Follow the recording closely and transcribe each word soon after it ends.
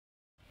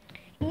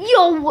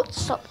Yo,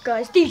 what's up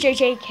guys, DJ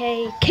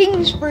JK,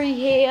 Kingsbury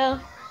here,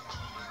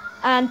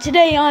 and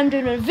today I'm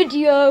doing a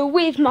video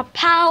with my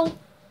pal,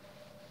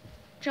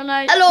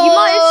 Jono. Hello. You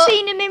might have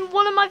seen him in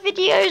one of my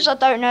videos, I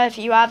don't know if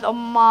you have on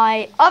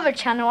my other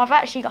channel. I've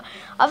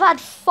had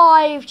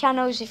 5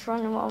 channels if you're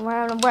wondering what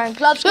I'm wearing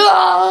gloves because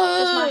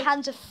my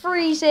hands are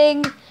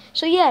freezing.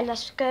 So yeah,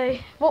 let's go.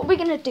 What are we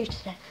going to do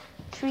today?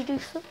 Should we do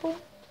football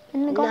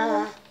in the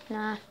garden?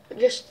 Nah.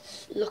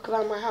 Just look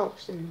around my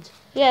house and...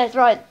 Yeah,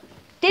 right.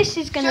 This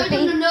is going to be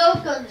the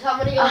Nerf guns, how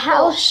many a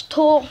house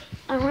tour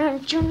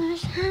around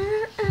Jono's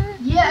house.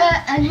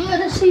 Yeah, and you're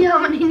going to see how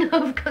many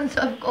Nerf guns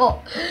I've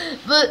got.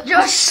 But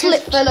just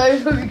fell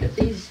over and get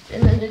these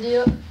in the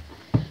video.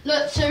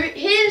 Look, so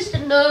here's the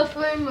Nerf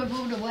room with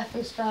all the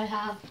weapons that I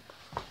have.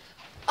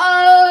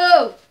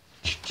 Oh!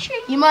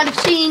 You might have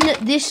seen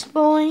this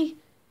boy.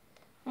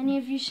 Any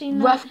of you seen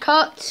that? Rough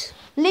Cut.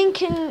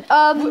 Link in,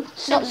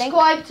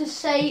 subscribe to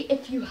say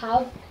if you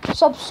have.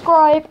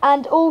 Subscribe,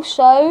 and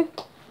also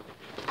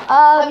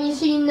have you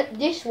seen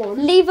this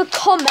one? leave a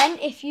comment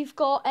if you've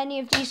got any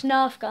of these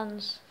Nerf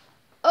guns.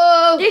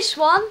 Oh, This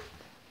one.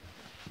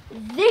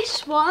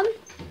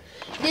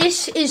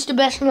 This is the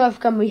best Nerf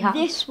gun we have.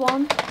 This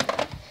one.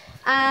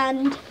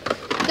 And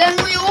Then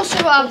we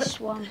also have this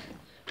one.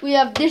 We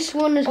have this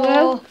one as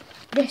well. Or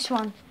this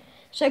one.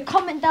 So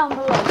comment down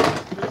below.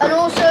 And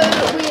also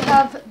we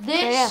have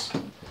this.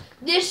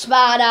 This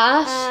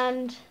badass.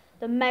 And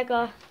the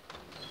Mega.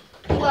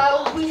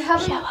 Well, we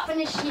haven't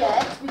finished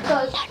yet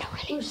because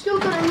we've still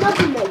got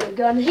another Mega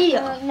gun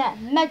here.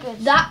 Mega.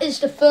 That is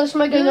the first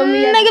Mega gun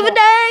we ever Mega for got.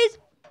 days.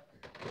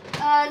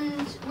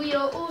 And we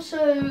are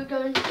also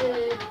going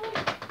to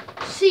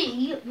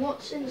see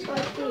what's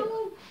inside here.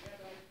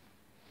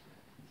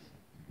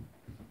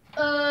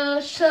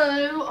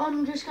 So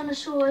I'm just gonna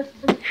show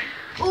everything.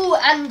 Oh,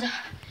 and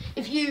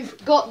if you've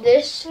got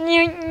this, Look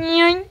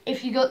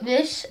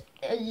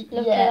yeah,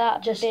 at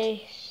that just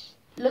beast.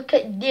 look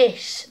at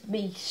this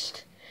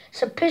beast.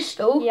 It's a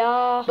pistol,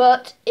 Yeah.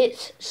 but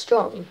it's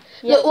strong.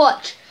 Yeah. Look,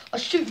 watch. I'll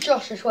shoot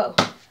Josh as well.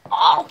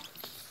 Oh.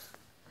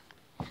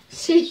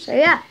 See? So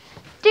yeah,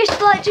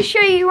 just like to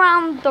show you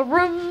around the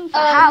room, the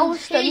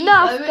house, the here you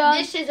Nerf go. gun.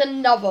 This is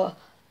another.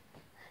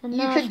 The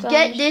You Nerf could guns,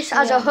 get this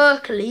as yeah. a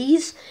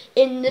Hercules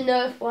in the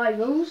Nerf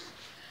rivals.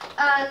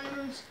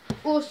 And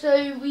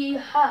also we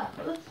have...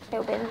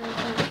 Little bit.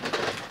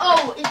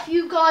 Oh, if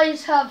you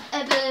guys have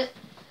ever...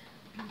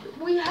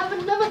 We have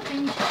another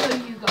thing to show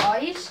you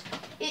guys.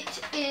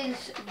 It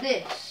is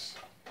this.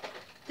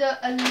 The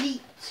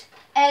Elite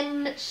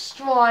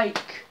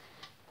N-Strike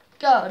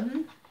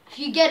gun. If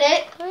you get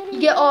it, you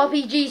get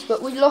RPGs,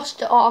 but we lost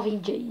the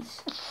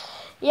RPGs.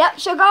 Yep,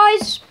 so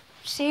guys,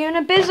 see you in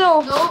a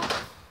bizzle. Nope.